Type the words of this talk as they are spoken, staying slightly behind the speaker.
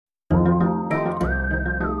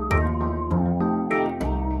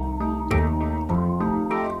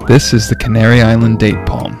This is the Canary Island date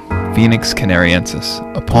palm, Phoenix canariensis,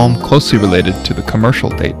 a palm closely related to the commercial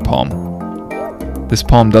date palm. This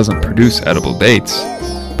palm doesn't produce edible dates,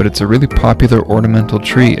 but it's a really popular ornamental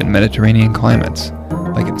tree in Mediterranean climates,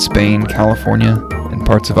 like in Spain, California, and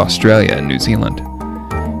parts of Australia and New Zealand.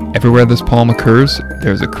 Everywhere this palm occurs,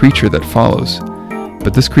 there's a creature that follows,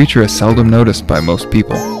 but this creature is seldom noticed by most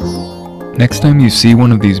people. Next time you see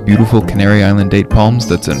one of these beautiful Canary Island date palms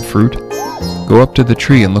that's in fruit, go up to the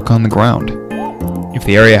tree and look on the ground. If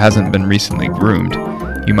the area hasn't been recently groomed,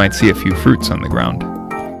 you might see a few fruits on the ground.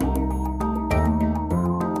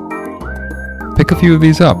 Pick a few of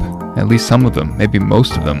these up. At least some of them, maybe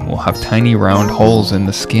most of them, will have tiny round holes in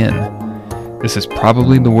the skin. This is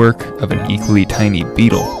probably the work of an equally tiny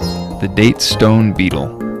beetle, the date stone beetle,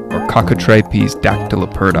 or Coccotrypes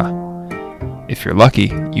dactyliperda. If you're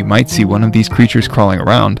lucky, you might see one of these creatures crawling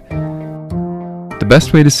around. The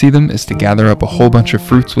best way to see them is to gather up a whole bunch of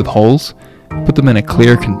fruits with holes, put them in a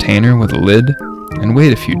clear container with a lid, and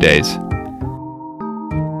wait a few days.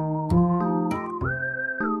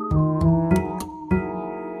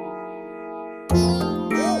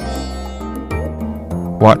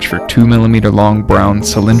 Watch for 2 mm long brown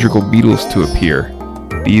cylindrical beetles to appear.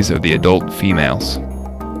 These are the adult females.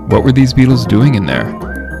 What were these beetles doing in there?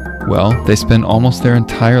 Well, they spend almost their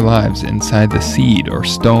entire lives inside the seed or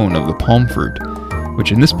stone of the palm fruit,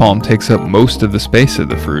 which in this palm takes up most of the space of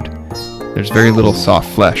the fruit. There's very little soft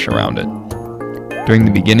flesh around it. During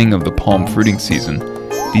the beginning of the palm fruiting season,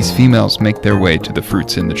 these females make their way to the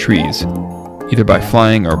fruits in the trees, either by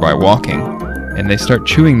flying or by walking, and they start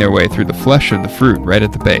chewing their way through the flesh of the fruit right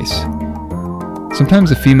at the base.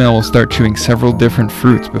 Sometimes a female will start chewing several different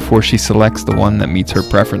fruits before she selects the one that meets her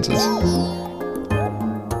preferences.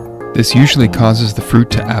 This usually causes the fruit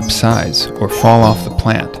to abscise or fall off the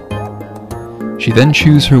plant. She then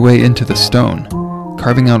chews her way into the stone,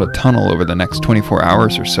 carving out a tunnel over the next 24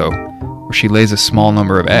 hours or so, where she lays a small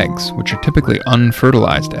number of eggs, which are typically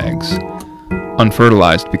unfertilized eggs.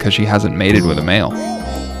 Unfertilized because she hasn't mated with a male.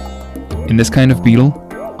 In this kind of beetle,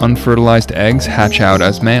 unfertilized eggs hatch out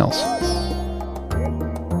as males.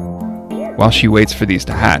 While she waits for these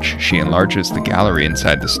to hatch, she enlarges the gallery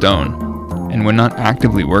inside the stone, and when not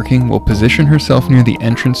actively working, will position herself near the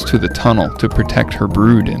entrance to the tunnel to protect her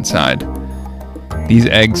brood inside. These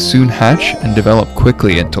eggs soon hatch and develop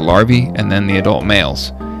quickly into larvae and then the adult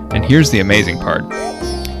males. And here's the amazing part.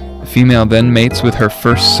 The female then mates with her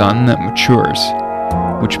first son that matures,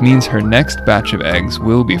 which means her next batch of eggs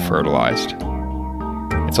will be fertilized.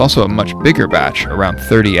 It's also a much bigger batch, around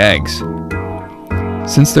 30 eggs.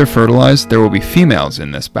 Since they're fertilized, there will be females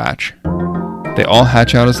in this batch. They all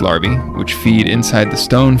hatch out as larvae, which feed inside the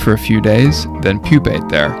stone for a few days, then pupate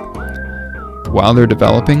there. While they're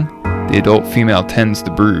developing, the adult female tends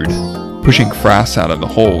the brood, pushing frass out of the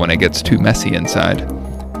hole when it gets too messy inside.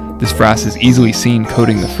 This frass is easily seen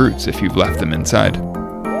coating the fruits if you've left them inside.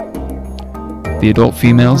 The adult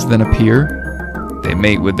females then appear, they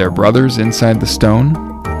mate with their brothers inside the stone,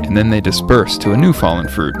 and then they disperse to a new fallen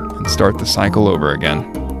fruit and start the cycle over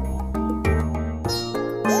again.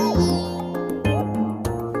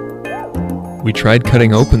 We tried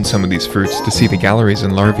cutting open some of these fruits to see the galleries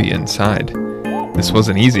and larvae inside. This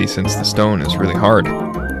wasn't easy since the stone is really hard.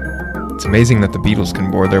 It's amazing that the beetles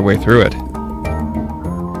can bore their way through it.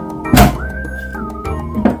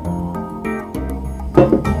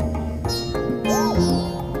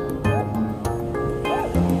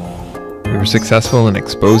 We were successful in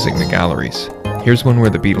exposing the galleries. Here's one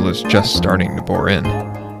where the beetle is just starting to bore in.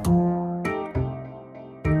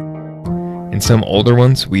 In some older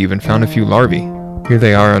ones, we even found a few larvae. Here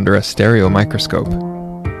they are under a stereo microscope.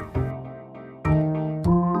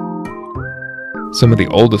 Some of the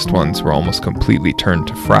oldest ones were almost completely turned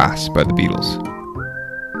to frass by the beetles.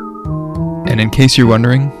 And in case you're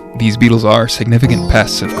wondering, these beetles are significant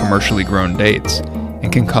pests of commercially grown dates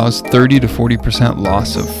and can cause 30 to 40%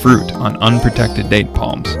 loss of fruit on unprotected date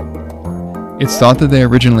palms. It's thought that they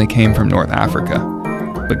originally came from North Africa,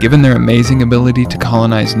 but given their amazing ability to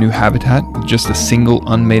colonize new habitat with just a single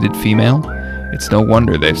unmated female, it's no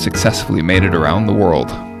wonder they've successfully made it around the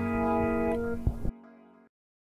world.